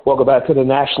Welcome back to the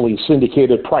nationally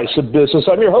syndicated Price of Business.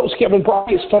 I'm your host, Kevin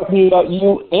Price, talking about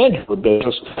you and your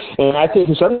business. And I think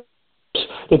it's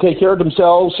to take care of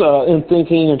themselves in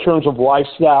thinking in terms of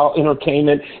lifestyle,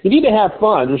 entertainment. You need to have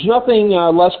fun. There's nothing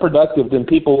less productive than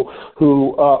people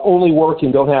who only work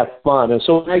and don't have fun. And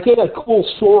so when I get a cool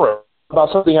story about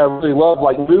something I really love,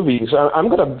 like movies, I'm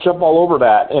going to jump all over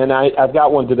that. And I've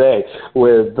got one today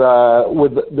with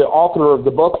the author of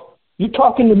the book, You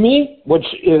Talking to Me, which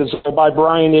is by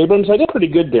Brian Abrams. I did pretty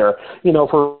good there,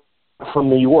 from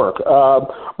New York.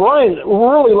 Brian,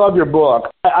 really love your book.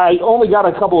 I only got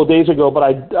it a couple of days ago, but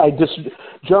I just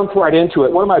jumped right into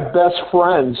it. One of my best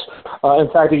friends, in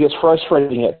fact, it gets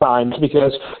frustrating at times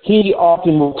because he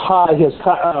often will tie his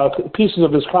pieces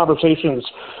of his conversations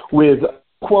with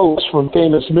quotes from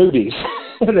famous movies.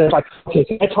 And it's like, okay,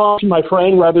 can I talk to my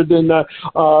friend rather than,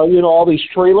 all these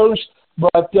trailers?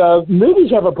 But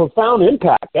movies have a profound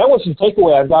impact. That was the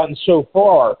takeaway I've gotten so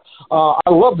far.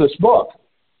 I love this book.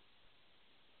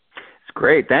 It's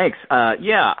great. Thanks. I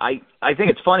think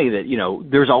it's funny that,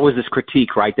 there's always this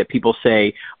critique, right, that people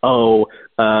say,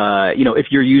 if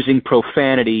you're using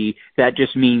profanity, that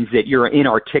just means that you're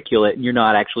inarticulate and you're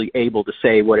not actually able to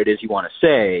say what it is you want to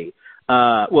say.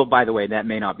 Well, by the way, that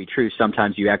may not be true.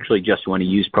 Sometimes you actually just want to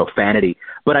use profanity.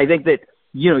 But I think that,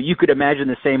 you could imagine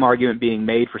the same argument being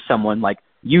made for someone like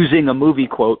using a movie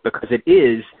quote because it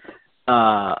is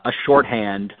a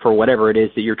shorthand for whatever it is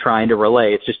that you're trying to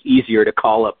relay. It's just easier to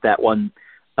call up that one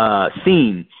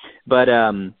scene. But,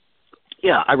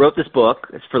 I wrote this book.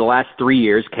 It's for the last 3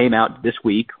 years, came out this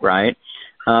week, right?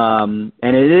 And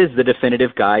it is the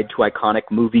definitive guide to iconic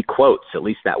movie quotes. At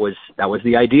least that was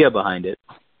the idea behind it.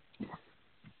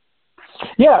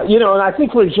 Yeah, and I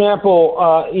think, for example,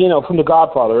 from The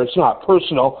Godfather, it's not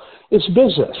personal, it's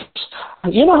business.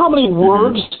 You know how many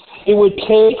words it would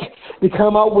take to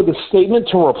come up with a statement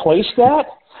to replace that?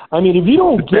 I mean, if you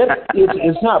don't get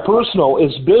it's not personal,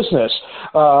 it's business,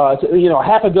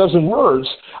 half a dozen words,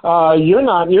 you're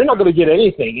not going to get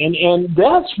anything. And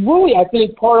that's really, I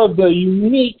think, part of the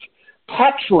unique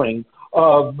capturing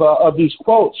of these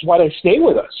quotes, why they stay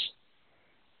with us.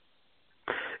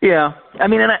 Yeah, I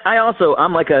mean, and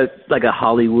I'm like a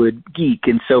Hollywood geek,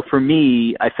 and so for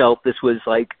me, I felt this was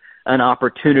like an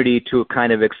opportunity to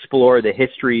kind of explore the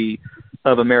history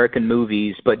of American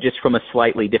movies, but just from a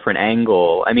slightly different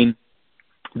angle. I mean,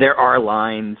 there are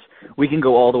lines. We can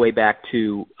go all the way back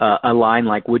to a line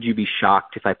like, "Would you be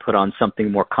shocked if I put on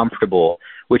something more comfortable?"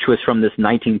 which was from this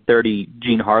 1930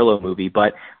 Jean Harlow movie,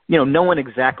 but no one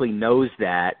exactly knows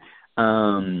that.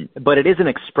 But it is an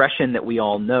expression that we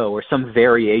all know, or some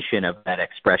variation of that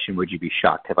expression. Would you be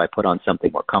shocked if I put on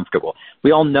something more comfortable? We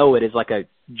all know it is like a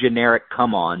generic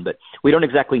come on, but we don't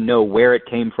exactly know where it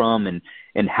came from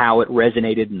and how it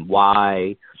resonated and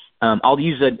why. I'll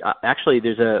use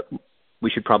we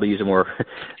should probably use a more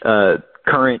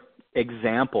current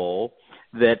example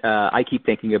that I keep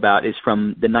thinking about is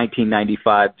from the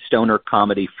 1995 stoner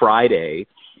comedy Friday,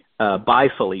 Bye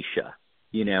Felicia.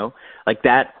 Like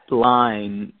that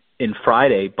line in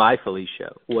Friday, Bye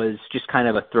Felicia, was just kind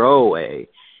of a throwaway,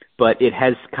 but it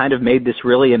has kind of made this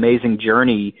really amazing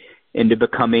journey into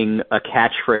becoming a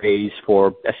catchphrase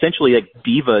for essentially like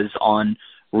divas on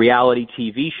reality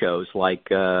TV shows like,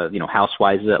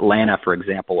 Housewives of Atlanta, for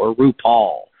example, or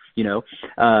RuPaul,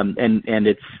 and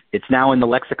it's now in the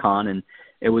lexicon, and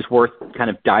it was worth kind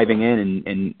of diving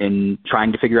in and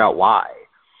trying to figure out why.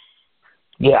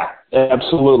 Yeah,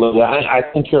 absolutely. I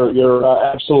think you're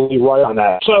absolutely right on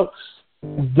that. So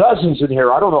dozens in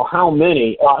here. I don't know how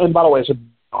many. And by the way, it's a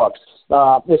book.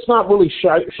 It's not really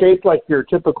shaped like your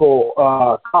typical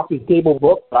coffee table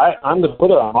book. I'm going to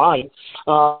put it on mine.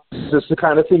 It's the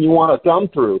kind of thing you want to thumb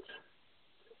through.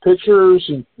 Pictures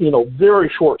and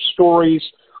very short stories.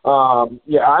 I'm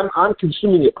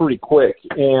consuming it pretty quick,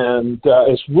 and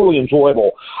it's really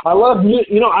enjoyable. I love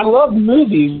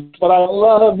movies, but I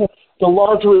love the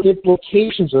larger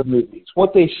implications of movies,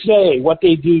 what they say, what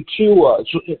they do to us,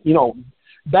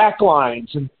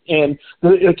 backlines and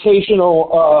the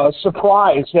occasional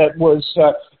surprise that was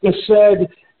said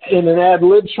in an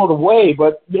ad-lib sort of way,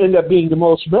 but ended up being the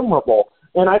most memorable.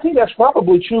 And I think that's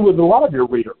probably true with a lot of your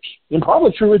readers, and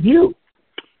probably true with you.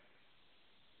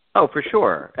 Oh, for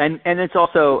sure. And it's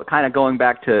also kind of going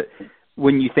back to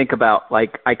when you think about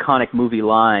like iconic movie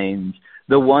lines,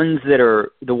 the ones that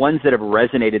have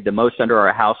resonated the most under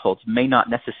our households may not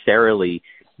necessarily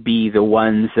be the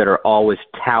ones that are always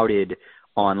touted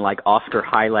on like Oscar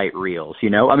highlight reels,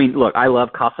 I mean, look, I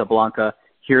love Casablanca.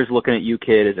 Here's Looking at You,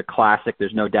 Kid is a classic.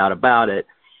 There's no doubt about it.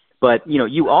 But,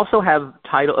 you also have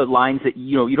lines that,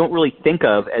 you don't really think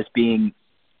of as being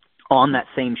on that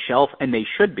same shelf, and they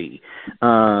should be.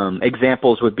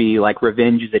 Examples would be like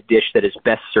Revenge is a Dish That Is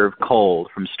Best Served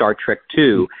Cold from Star Trek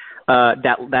II.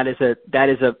 That is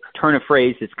a turn of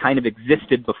phrase that's kind of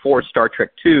existed before Star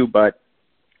Trek II, but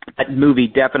that movie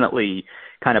definitely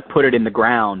kind of put it in the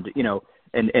ground,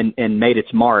 and made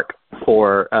its mark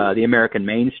for the American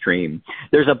mainstream.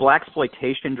 There's a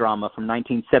blaxploitation drama from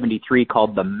 1973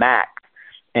 called The Mac,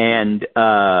 and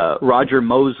Roger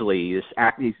Mosley,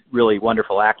 he's really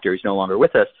wonderful actor, he's no longer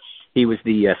with us. He was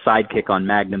the sidekick on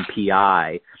Magnum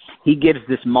P.I. He gives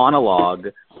this monologue,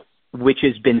 which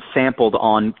has been sampled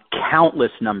on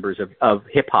countless numbers of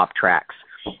hip-hop tracks.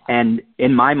 And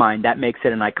in my mind, that makes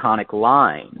it an iconic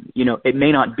line. It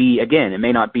may not be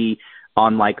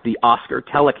on like the Oscar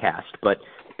telecast, but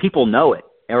people know it,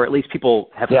 or at least people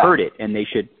have heard it, and they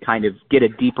should kind of get a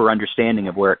deeper understanding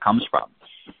of where it comes from.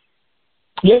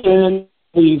 Yeah, and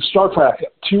the Star Trek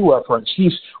II reference,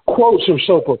 these quotes are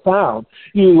so profound.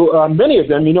 Many of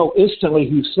them, instantly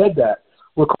who said that.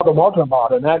 Ricardo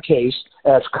Montalban, in that case,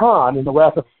 as Khan in The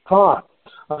Wrath of Khan.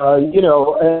 I am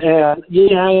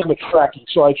a Trekkie,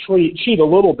 so I cheat a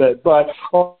little bit, but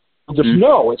just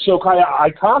know it's so kind of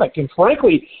iconic. And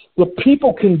frankly, the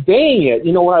people conveying it,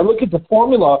 when I look at the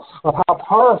formula of how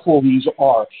powerful these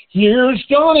are, here's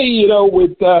Johnny,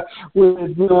 with The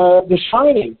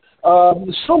Shining.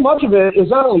 So much of it is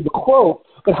not only the quote,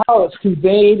 but how it's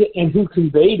conveyed and who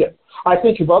conveyed it. I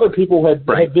think if other people had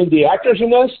been the actors in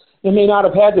this, they may not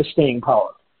have had the staying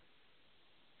power.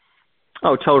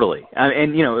 Oh, totally.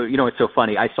 And it's so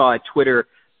funny. I saw a Twitter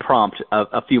prompt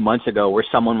a few months ago where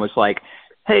someone was like,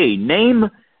 "Hey, name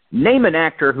an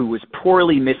actor who was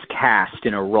poorly miscast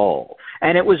in a role."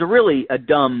 And it was really a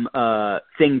dumb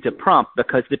thing to prompt,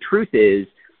 because the truth is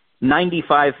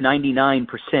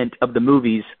 99% of the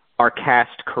movies are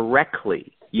cast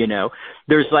correctly.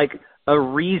 There's like a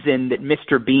reason that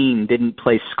Mr. Bean didn't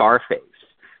play Scarface.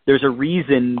 There's a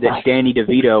reason that Danny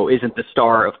DeVito isn't the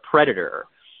star of Predator.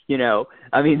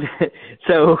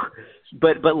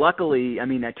 But luckily,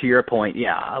 to your point,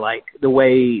 like the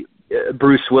way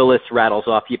Bruce Willis rattles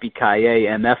off yippee-ki-yay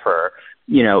MFR,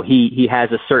 he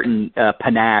has a certain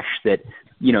panache that,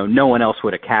 no one else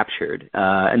would have captured.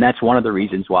 And that's one of the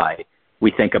reasons why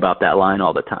we think about that line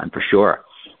all the time, for sure.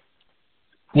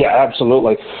 Yeah,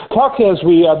 absolutely. Talk as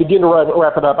we begin to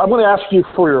wrap it up. I'm going to ask you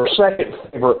for your second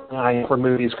favorite line for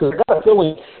movies, because I got a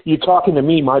feeling you talking to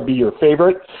me might be your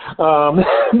favorite.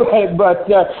 But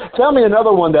tell me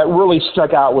another one that really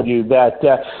stuck out with you, that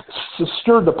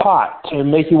stirred the pot to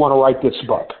make you want to write this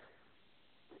book.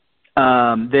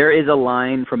 There is a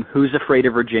line from Who's Afraid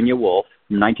of Virginia Woolf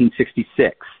from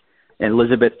 1966, and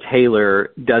Elizabeth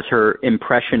Taylor does her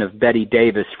impression of Bette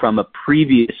Davis from a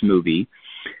previous movie,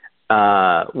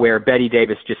 where Bette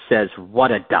Davis just says,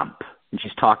 "What a dump," and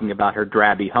she's talking about her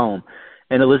drabby home.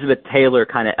 And Elizabeth Taylor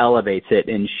kind of elevates it,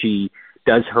 and she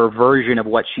does her version of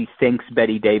what she thinks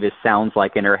Bette Davis sounds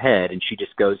like in her head, and she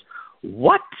just goes,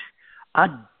 "What a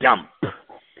dump."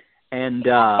 And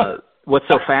what's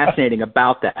so fascinating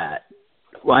about that,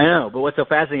 well, I know, but what's so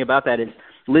fascinating about that is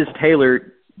Liz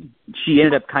Taylor, she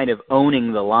ended up kind of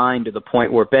owning the line to the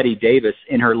point where Bette Davis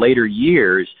in her later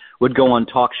years would go on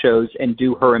talk shows and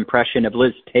do her impression of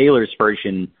Liz Taylor's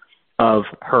version of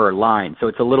her line. So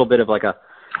it's a little bit of like a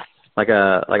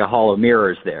hall of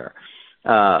mirrors there.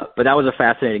 But that was a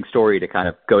fascinating story to kind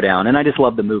of go down, and I just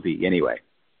love the movie anyway.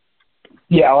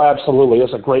 Yeah, absolutely.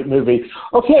 It's a great movie.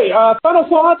 Okay, final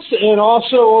thoughts, and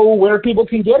also where people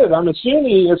can get it. I'm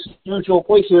assuming it's usual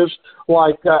places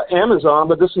like Amazon,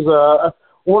 but this is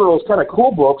one of those kind of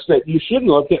cool books that you should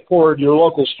look at for your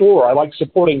local store. I like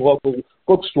supporting local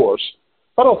bookstores.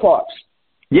 Final thoughts?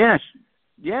 Yeah,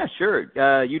 sure.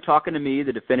 You Talking to Me,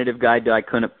 the definitive guide to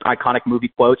iconic movie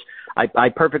quotes. I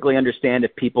perfectly understand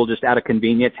if people just out of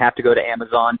convenience have to go to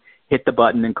Amazon, hit the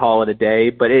button, and call it a day,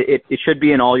 but it should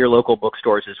be in all your local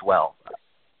bookstores as well.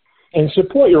 And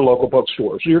support your local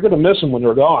bookstores. You're going to miss them when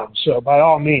they're gone, so by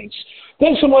all means.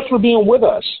 Thanks so much for being with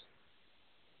us.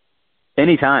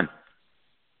 Anytime.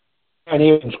 And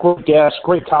it was great guest,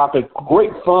 great topic,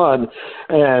 great fun.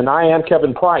 And I am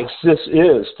Kevin Price. This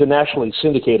is the nationally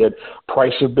syndicated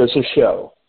Price of Business Show.